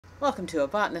Welcome to A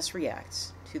Botanist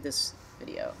Reacts to this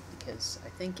video, because I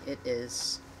think it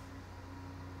is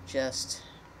just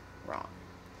wrong.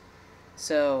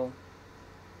 So,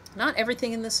 not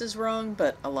everything in this is wrong,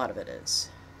 but a lot of it is.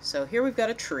 So here we've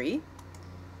got a tree,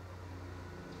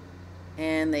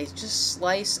 and they just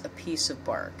slice a piece of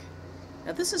bark.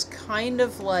 Now this is kind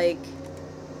of like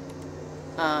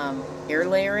air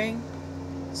layering.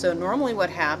 So normally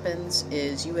what happens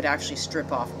is you would actually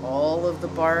strip off all of the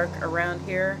bark around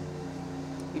here.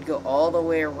 You'd go all the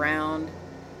way around,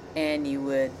 and you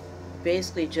would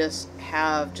basically just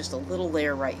have just a little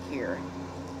layer right here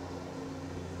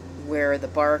where the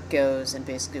bark goes, and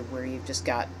basically where you've just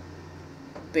got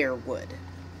bare wood.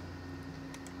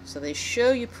 So they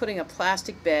show you putting a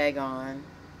plastic bag on,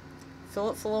 fill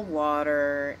it full of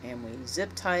water, and we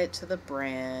zip tie it to the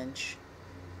branch,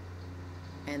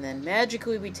 and then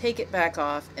magically we take it back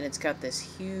off, and it's got this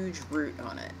huge root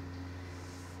on it.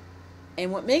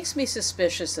 And what makes me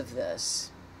suspicious of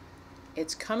this,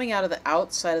 it's coming out of the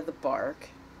outside of the bark.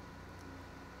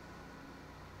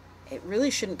 It really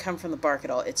shouldn't come from the bark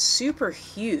at all. It's super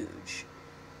huge.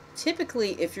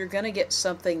 Typically, if you're going to get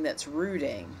something that's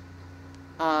rooting,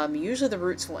 usually the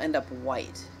roots will end up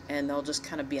white, and they'll just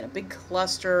kind of be in a big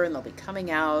cluster, and they'll be coming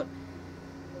out.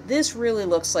 This really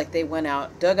looks like they went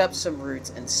out, dug up some roots,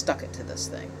 and stuck it to this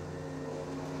thing.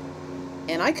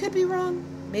 And I could be wrong.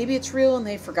 Maybe it's real and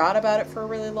they forgot about it for a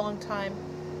really long time,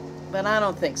 but I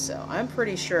don't think so. I'm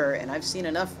pretty sure, and I've seen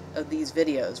enough of these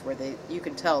videos where you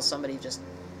can tell somebody just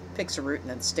picks a root and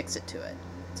then sticks it to it.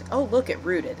 It's like, oh look, it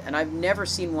rooted. And I've never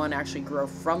seen one actually grow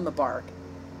from the bark,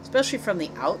 especially from the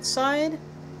outside.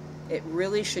 It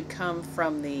really should come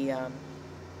from the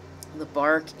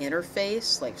bark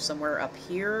interface, like somewhere up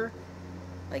here,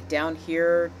 like down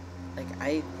here. Like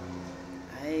I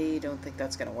don't think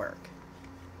that's gonna work.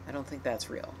 I don't think that's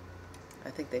real. I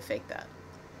think they faked that.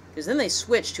 Because then they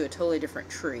switch to a totally different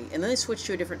tree, and then they switch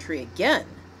to a different tree again.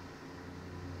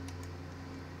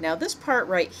 Now this part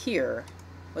right here,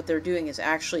 what they're doing is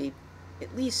actually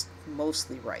at least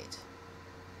mostly right.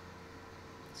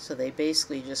 So they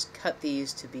basically just cut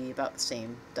these to be about the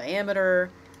same diameter.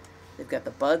 They've got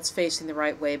the buds facing the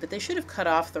right way, but they should have cut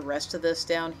off the rest of this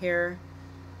down here.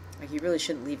 Like, you really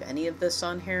shouldn't leave any of this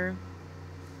on here.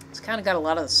 It's kind of got a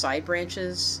lot of the side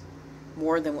branches,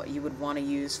 more than what you would want to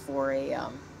use for a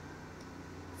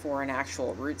for an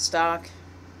actual rootstock.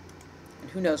 And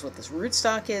who knows what this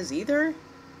rootstock is either.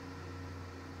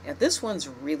 Yeah, this one's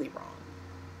really wrong.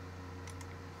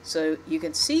 So you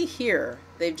can see here,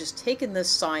 they've just taken this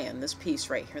scion, this piece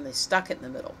right here, and they stuck it in the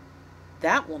middle.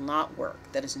 That will not work.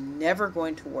 That is never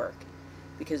going to work,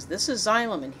 because this is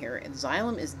xylem in here, and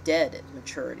xylem is dead at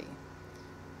maturity.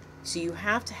 So you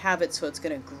have to have it so it's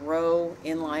going to grow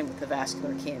in line with the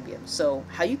vascular cambium. So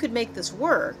how you could make this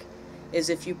work is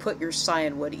if you put your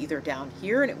scion wood either down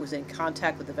here and it was in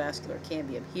contact with the vascular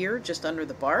cambium here, just under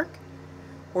the bark,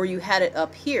 or you had it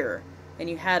up here and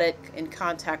you had it in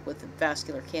contact with the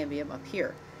vascular cambium up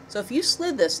here. So if you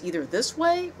slid this either this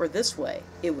way or this way,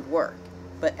 it would work.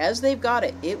 But as they've got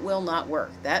it, it will not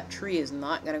work. That tree is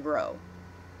not going to grow.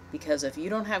 Because if you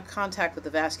don't have contact with the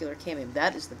vascular cambium,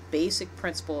 that is the basic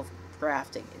principle of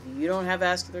grafting. If you don't have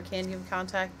vascular cambium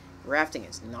contact, grafting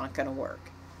is not going to work.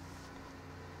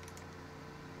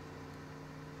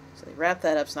 So they wrap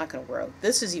that up, it's not going to grow.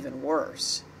 This is even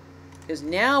worse, because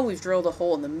now we've drilled a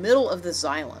hole in the middle of the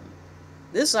xylem.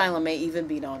 This xylem may even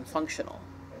be non-functional.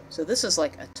 So this is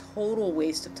like a total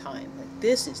waste of time. Like,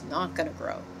 this is not going to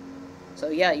grow. So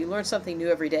yeah, you learn something new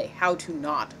every day, how to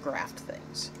not graft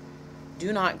things.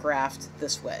 Do not graft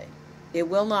this way. It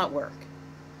will not work.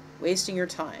 Wasting your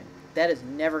time. That is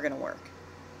never going to work.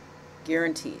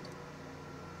 Guaranteed.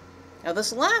 Now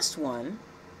this last one,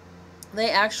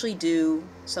 they actually do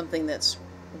something that's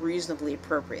reasonably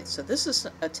appropriate. So this is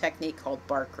a technique called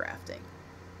bark grafting.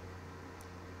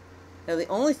 Now the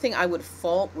only thing I would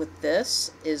fault with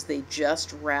this is they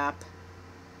just wrap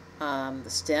the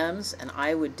stems, and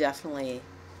I would definitely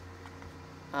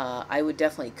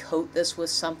coat this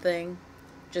with something,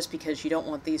 just because you don't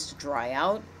want these to dry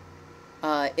out.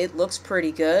 It looks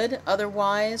pretty good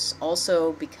otherwise.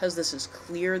 Also, because this is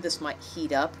clear, this might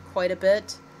heat up quite a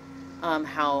bit.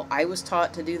 How I was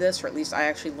taught to do this, or at least I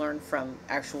actually learned from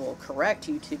actual correct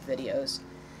YouTube videos,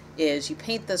 is you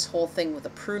paint this whole thing with a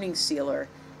pruning sealer,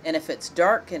 and if it's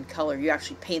dark in color, you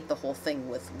actually paint the whole thing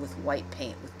with white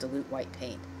paint, with dilute white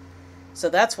paint. So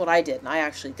that's what I did, and I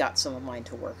actually got some of mine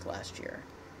to work last year.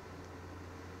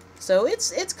 So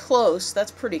it's close,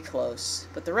 that's pretty close,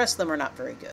 but the rest of them are not very good.